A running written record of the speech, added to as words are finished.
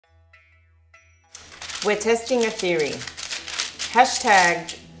We're testing a theory.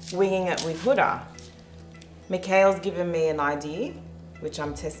 Hashtag winging it with Hoda. Mikhail's given me an idea, which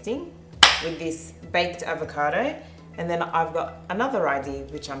I'm testing with this baked avocado. And then I've got another idea,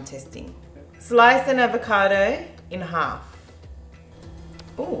 which I'm testing. Slice an avocado in half.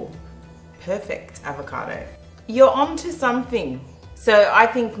 Ooh, perfect avocado. You're onto something. So I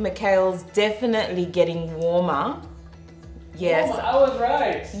think Mikhail's definitely getting warmer. Yes. Oh, I was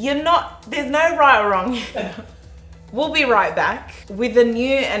right. You're not, there's no right or wrong. We'll be right back with a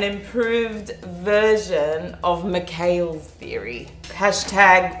new and improved version of Mikhail's theory.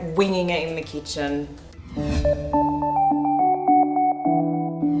 Hashtag winging it in the kitchen.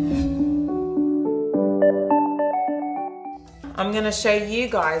 I'm gonna show you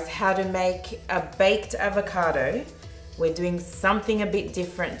guys how to make a baked avocado. We're doing something a bit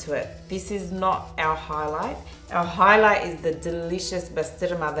different to it. This is not our highlight. Our highlight is the delicious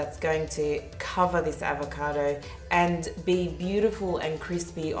basturma that's going to cover this avocado and be beautiful and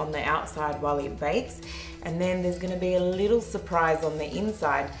crispy on the outside while it bakes. And then there's gonna be a little surprise on the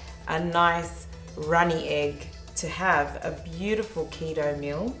inside, a nice runny egg to have a beautiful keto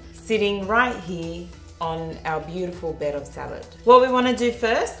meal sitting right here on our beautiful bed of salad. What we want to do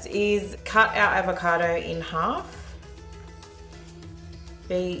first is cut our avocado in half.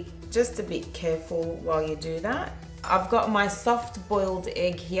 Be just a bit careful while you do that. I've got my soft boiled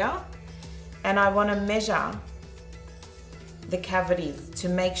egg here and I want to measure the cavities to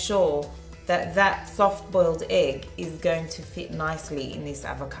make sure that that soft boiled egg is going to fit nicely in this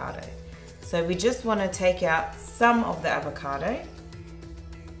avocado. So we just want to take out some of the avocado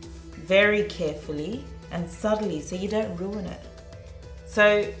very carefully and subtly so you don't ruin it.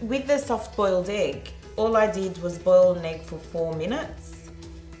 So with the soft boiled egg, all I did was boil an egg for 4 minutes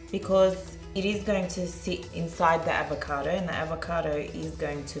because it is going to sit inside the avocado and the avocado is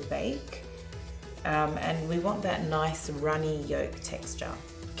going to bake. And we want that nice runny yolk texture.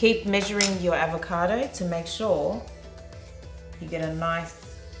 Keep measuring your avocado to make sure you get a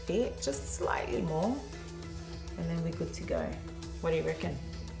nice fit, just slightly more, and then we're good to go. What do you reckon?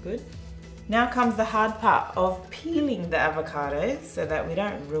 Good? Now comes the hard part of peeling the avocado so that we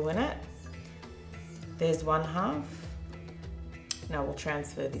don't ruin it. There's one half. Now we'll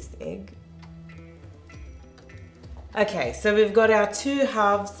transfer this egg. Okay, so we've got our 2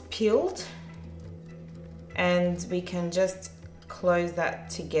 halves peeled and we can just close that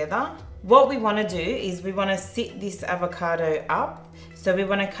together. What we want to do is we want to sit this avocado up. So we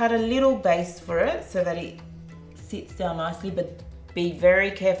want to cut a little base for it so that it sits down nicely, but be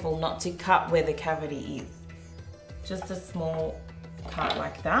very careful not to cut where the cavity is. Just a small cut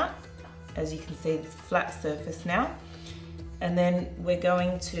like that. As you can see, it's flat surface now. And then we're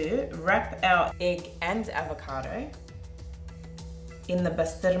going to wrap our egg and avocado in the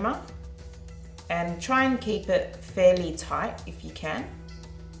basturma and try and keep it fairly tight if you can.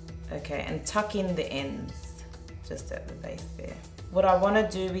 Okay, and tuck in the ends just at the base there. What I want to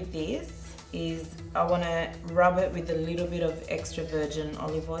do with this is I want to rub it with a little bit of extra virgin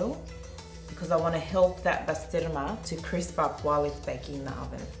olive oil because I want to help that basturma to crisp up while it's baking in the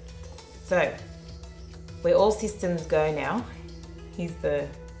oven. So we're all systems go now. Here's the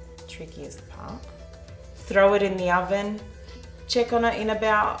trickiest part. Throw it in the oven. Check on it in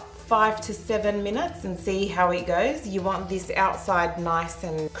about 5 to 7 minutes and see how it goes. You want this outside nice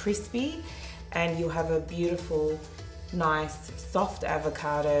and crispy and you'll have a beautiful, nice, soft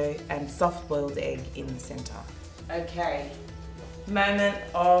avocado and soft boiled egg in the center. Okay, moment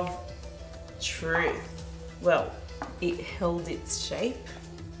of truth. Well, it held its shape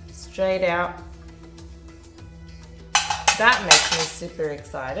straight out. That makes me super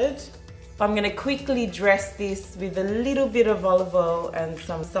excited. I'm gonna quickly dress this with a little bit of olive oil and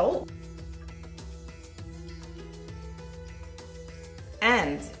some salt.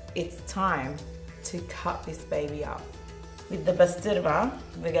 And it's time to cut this baby up. With the basturma,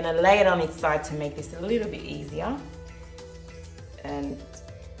 we're gonna lay it on its side to make this a little bit easier. And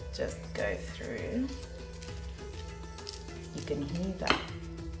just go through. You can hear that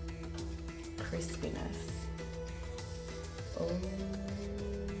crispiness. Oh,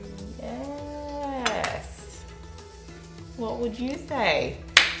 yes. What would you say?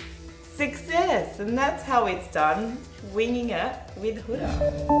 Success, and that's how it's done. Winging it with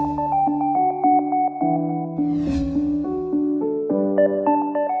Hoda.